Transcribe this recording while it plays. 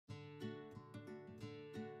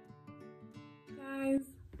Guys,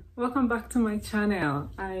 welcome back to my channel.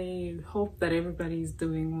 I hope that everybody is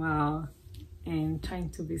doing well and trying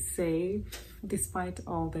to be safe despite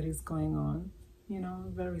all that is going on,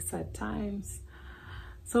 very sad times.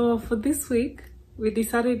 So for this week we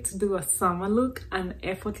decided to do a summer look, an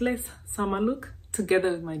effortless summer look,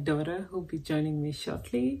 together with my daughter who'll be joining me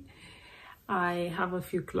shortly. I have a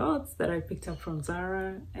few clothes that I picked up from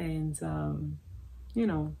Zara, and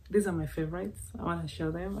these are my favorites. I want to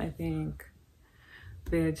show them. I think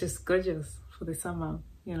they're just gorgeous for the summer.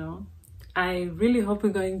 I really hope we're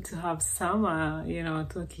going to have summer,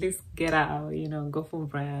 to at least get out, go for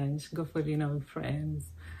brunch, go for dinner with friends.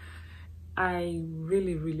 I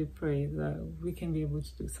really pray that we can be able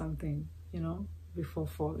to do something, before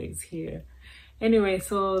fall is here. Anyway,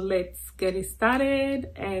 so let's get it started.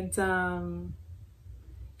 And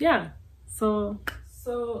yeah, so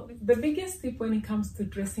the biggest tip when it comes to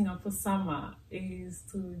dressing up for summer is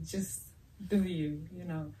to just do you,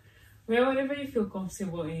 wear whatever you feel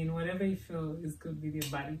comfortable in, whatever you feel is good with your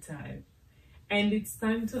body type. And it's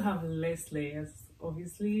time to have less layers,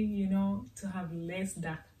 obviously, to have less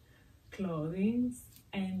dark clothing.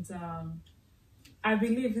 And I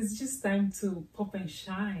believe it's just time to pop and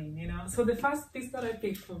shine, So the first piece that I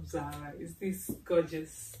picked from Zara is this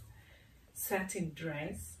gorgeous satin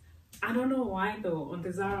dress. I don't know why though, on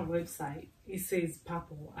the Zara website it says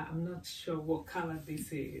purple. I'm not sure what color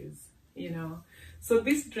this is, So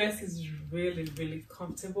this dress is really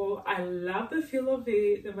comfortable. I love the feel of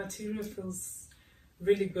it. The material feels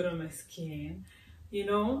really good on my skin,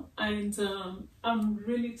 and I'm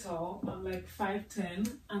really tall. I'm like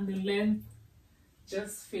 5'10", and the length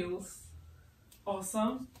just feels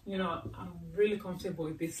awesome. I'm really comfortable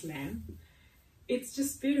with this length. It's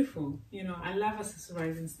just beautiful. I love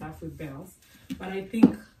accessorizing stuff with bells, but I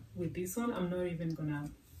think with this one I'm not even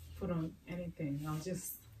gonna put on anything. I'll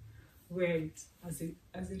just wear it as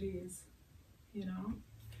it is,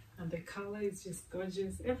 and the color is just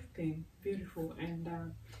gorgeous. Everything beautiful, and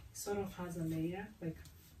it sort of has a layer, like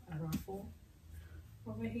a ruffle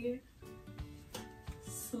over here.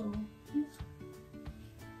 So yeah.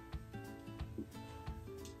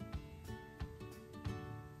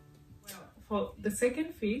 For the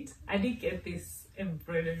second fit, I did get this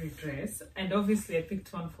embroidery dress, and obviously I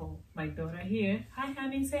picked one for my daughter here. Hi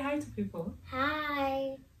honey, say hi to people.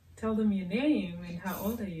 Hi. Tell them your name and how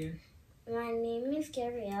old are you? My name is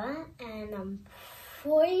Gabriella and I'm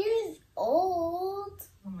 4 years old.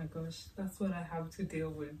 Oh my gosh, that's what I have to deal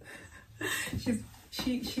with.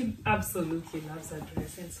 She absolutely loves that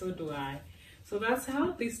dress, and so do I. So that's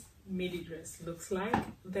how this midi dress looks like.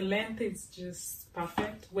 The length is just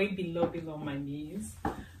perfect, way below my knees,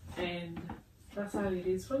 and that's how it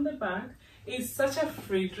is from the back. It's such a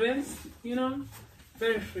free dress,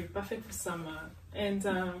 very free, perfect for summer. And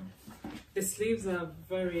the sleeves are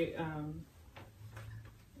very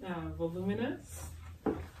voluminous,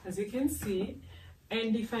 as you can see.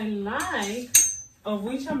 And if I like, of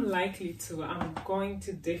which I'm likely to, I'm going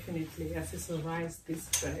to definitely accessorize this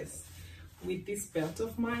dress with this belt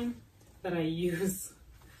of mine that I use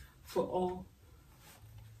for all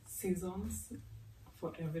seasons,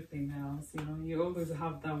 for everything else. You always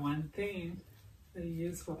have that one thing that you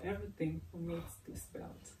use for everything. For me, it's this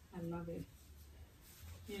belt. I love it,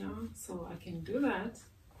 so I can do that.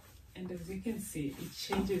 And as you can see, it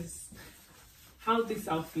changes how this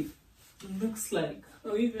outfit looks like,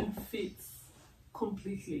 or even fits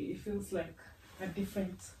completely. It feels like a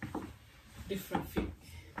different fit,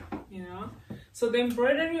 So the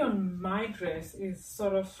embroidery on my dress is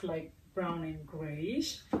sort of like brown and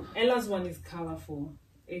grayish. Ella's one is colorful.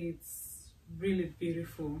 It's really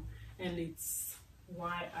beautiful, and it's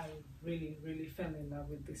why I really fell in love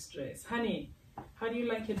with this dress. Honey, how do you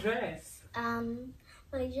like your dress?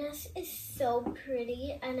 My dress is so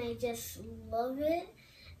pretty and I just love it,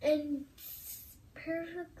 and it's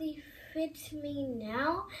perfectly fits me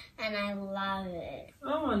now and I love it.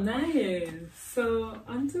 Oh, nice. So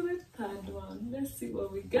on to the third one. Let's see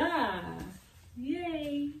what we got.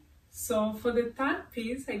 Yay. So for the third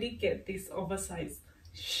piece, I did get this oversized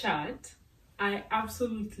shirt. I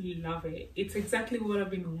absolutely love it. It's exactly what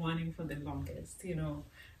I've been wanting for the longest.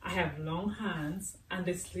 I have long hands, and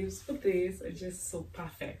the sleeves for this are just so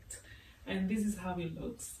perfect. And this is how it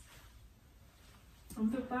looks on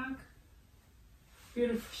the back.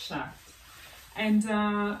 Beautiful shirt. And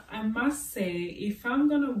I must say, if I'm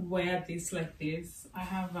gonna wear this like this, I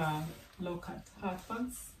have a low-cut hard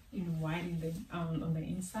pants in white on the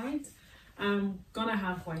inside. I'm gonna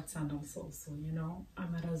have white sandals also, I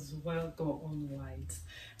might as well go on white.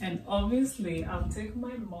 And obviously I'll take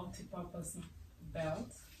my multi-purpose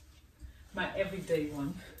belt, my everyday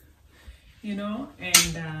one, you know,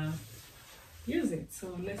 and use it.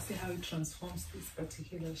 So let's see how it transforms this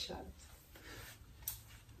particular shirt.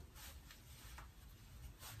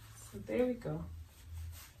 So there we go.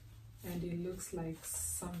 And it looks like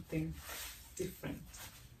something different.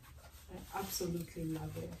 I absolutely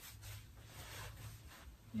love it.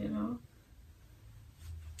 You know?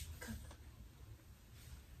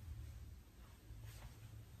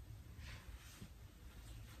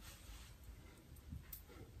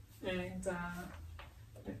 And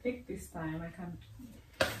I think this time I can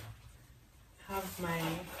have my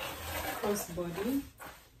crossbody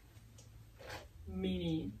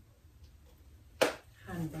mini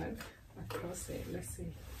handbag across it. Let's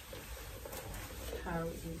see how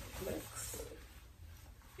it looks.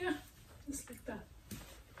 Yeah, just like that.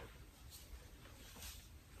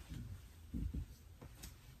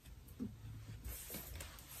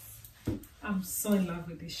 I'm so in love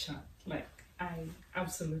with this shirt. Like, I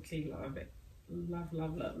absolutely love it. Love,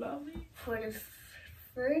 love, love, love it. For the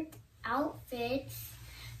first outfit,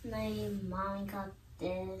 my mom got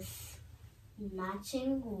this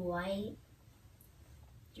matching white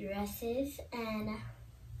dresses, and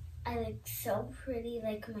I look so pretty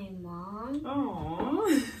like my mom.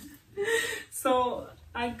 Aww. So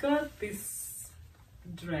I got this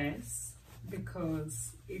dress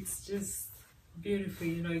because it's just beautiful.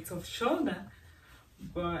 You know, it's off shoulder,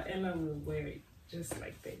 but Ella will wear it just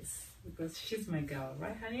like this because she's my girl,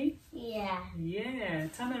 right, honey? Yeah. Yeah.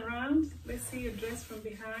 Turn around. Let's see your dress from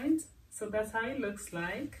behind. So that's how it looks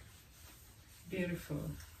like. Beautiful.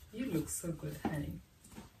 You look so good, honey.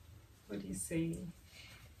 What do you say?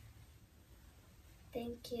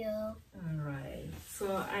 Thank you. All right.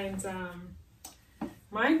 So, and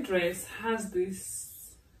my dress has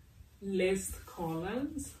this laced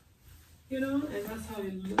collars, you know, and that's how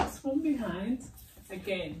it looks from behind.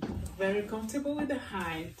 Again, very comfortable with the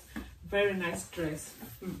height. Very nice dress.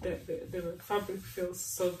 The fabric feels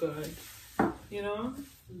so good, you know,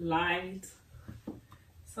 light.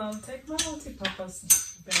 So I'll take my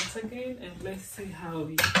multi-purpose belt again and let's see how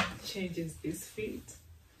it changes this fit.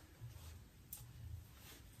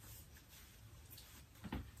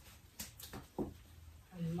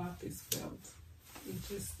 I love this belt. It's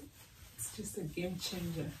just a game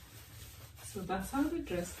changer. So that's how the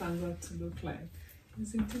dress turns out to look like.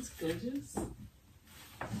 Isn't it gorgeous?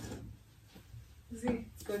 Is it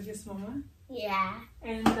gorgeous, Mama? Yeah.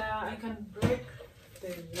 And I can break the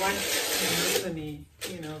white monotony,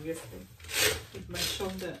 you know, obviously, with my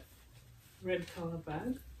shoulder red color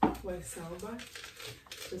bag, white saddle bag,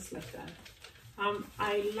 just like that.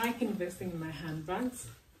 I like investing in my handbags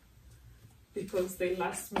because they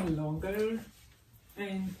last me longer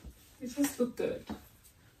and it just look good.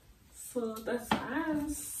 So that's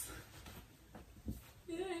us.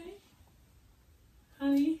 Yay.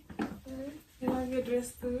 Honey, you like your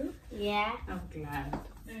dress too? Yeah. I'm glad.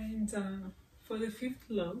 And for the fifth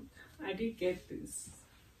look, I did get this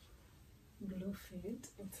blue fit.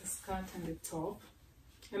 It's a skirt and a top.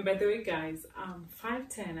 And by the way, guys, I'm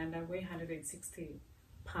 5'10" and I weigh 160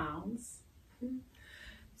 pounds.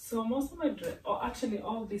 So most of my dress, or actually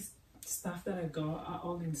all this stuff that I got are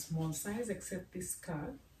all in small size except this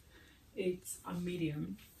skirt. It's a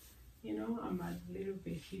medium. You know, I'm a little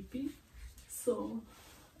bit hippie. So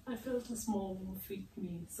I felt a small will fit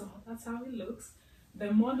me. So that's how it looks.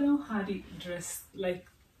 The model had it dressed like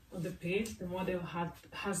on the page. The model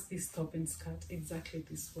has this top and skirt exactly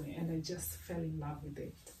this way, and I just fell in love with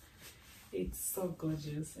it. It's so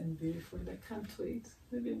gorgeous and beautiful. I can't wait.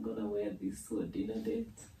 Maybe I'm gonna wear this to a dinner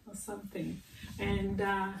date or something. And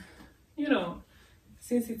you know,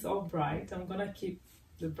 since it's all bright, I'm gonna keep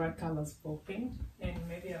the bright colors popping, and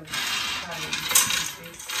maybe I'll try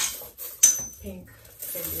this pink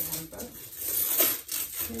Fendi handbag.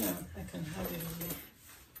 Yeah, I can have it a bit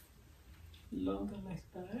longer like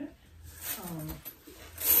that.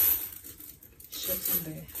 Shorten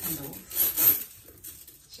the handle,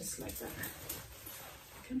 just like that.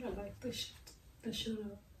 I kind of like the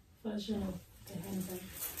shorter version of the handbag,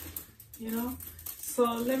 you know. So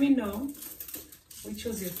let me know which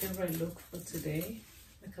was your favorite look for today.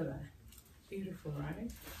 Look at that, beautiful,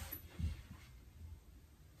 right?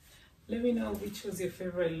 Let me know which was your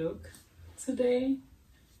favorite look today.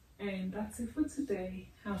 And that's it for today.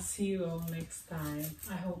 I'll see you all next time.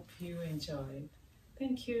 I hope you enjoyed.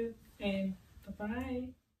 Thank you and bye-bye.